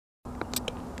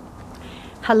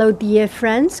Hello, dear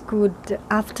friends. Good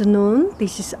afternoon.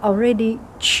 This is already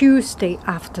Tuesday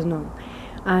afternoon,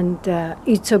 and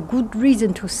it's a good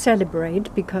reason to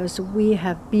celebrate because we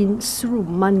have been through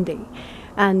Monday,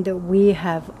 and we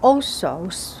have also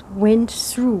went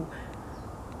through.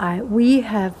 We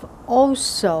have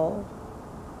also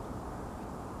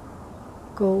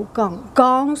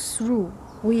gone through.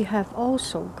 We have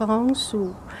also gone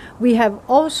through. We have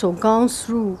also gone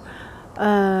through.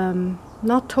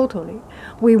 Not totally.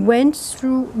 We went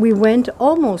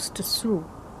almost through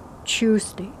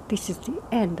Tuesday. This is the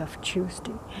end of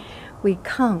Tuesday. We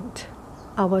count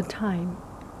our time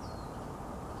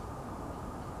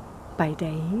by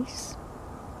days,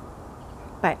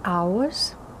 by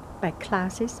hours, by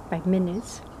classes, by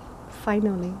minutes.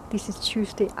 Finally, this is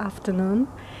Tuesday afternoon,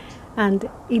 and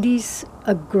it is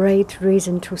a great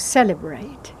reason to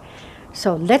celebrate.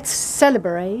 So let's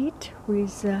celebrate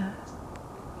with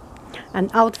an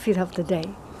outfit of the day.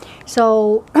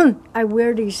 So I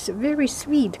wear these very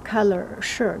sweet color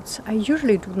shirts. I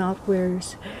usually do not wear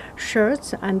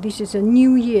shirts, and this is a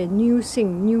new year, new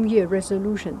thing, new year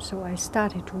resolution. So I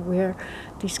started to wear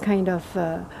this kind of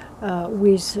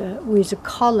with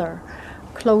color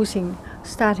clothing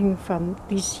starting from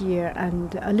this year,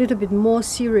 and a little bit more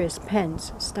serious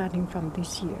pants starting from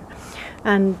this year,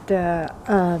 and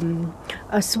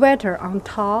a sweater on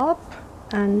top,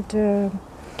 and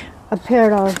a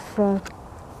pair of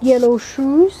yellow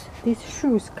shoes. These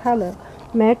shoes color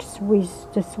matches with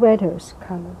the sweater's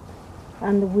color,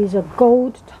 and with a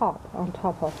gold top on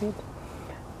top of it.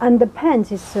 And the pants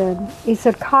is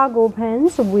a cargo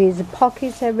pants with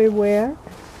pockets everywhere.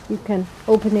 You can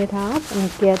open it up and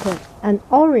get an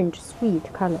orange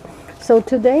sweet color. So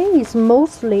today is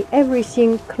mostly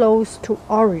everything close to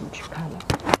orange color.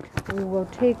 We will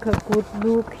take a good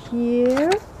look here.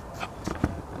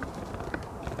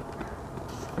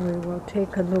 We will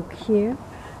take a look here.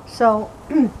 So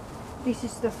this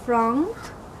is the front.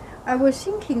 I was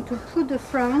thinking to put the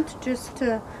front just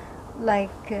I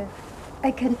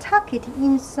can tuck it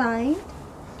inside,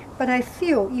 but I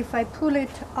feel if I pull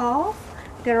it off,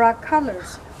 there are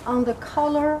colors on the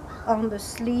collar, on the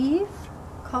sleeve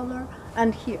color,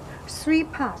 and here. 3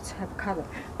 parts have color.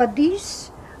 But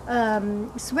this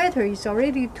sweater is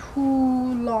already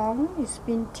too long. It's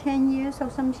been 10 years or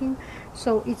something,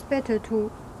 so it's better to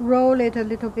roll it a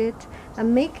little bit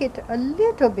and make it a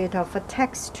little bit of a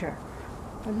texture.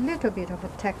 A little bit of a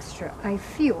texture, I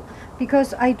feel,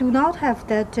 because I do not have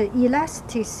that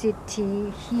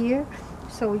elasticity here,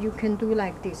 so you can do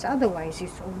like this. Otherwise,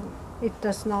 it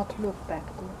does not look that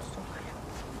good. So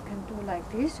you can do like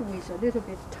this with a little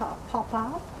bit pop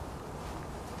up.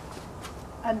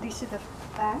 And this is the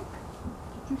back.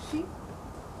 Did you see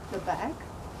the back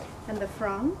and the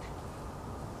front?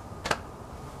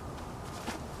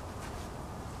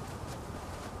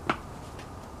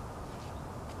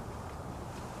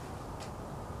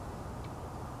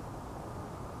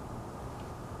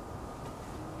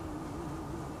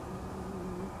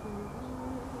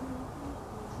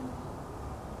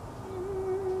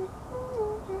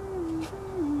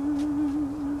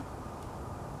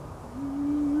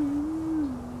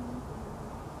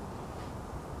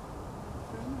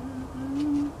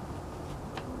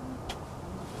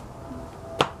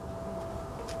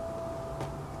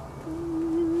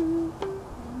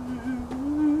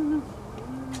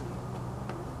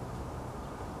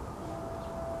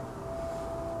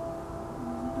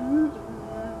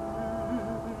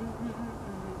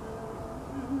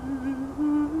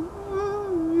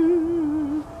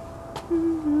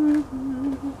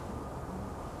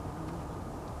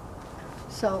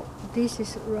 So this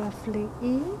is roughly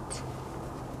it.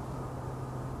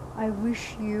 I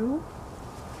wish you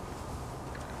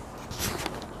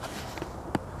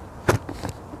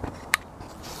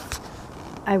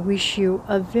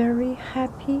a very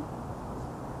happy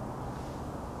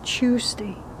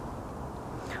Tuesday.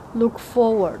 Look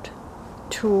forward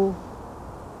to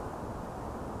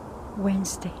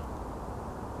Wednesday.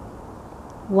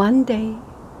 One day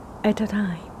at a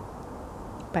time.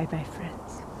 Bye bye,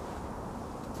 friends.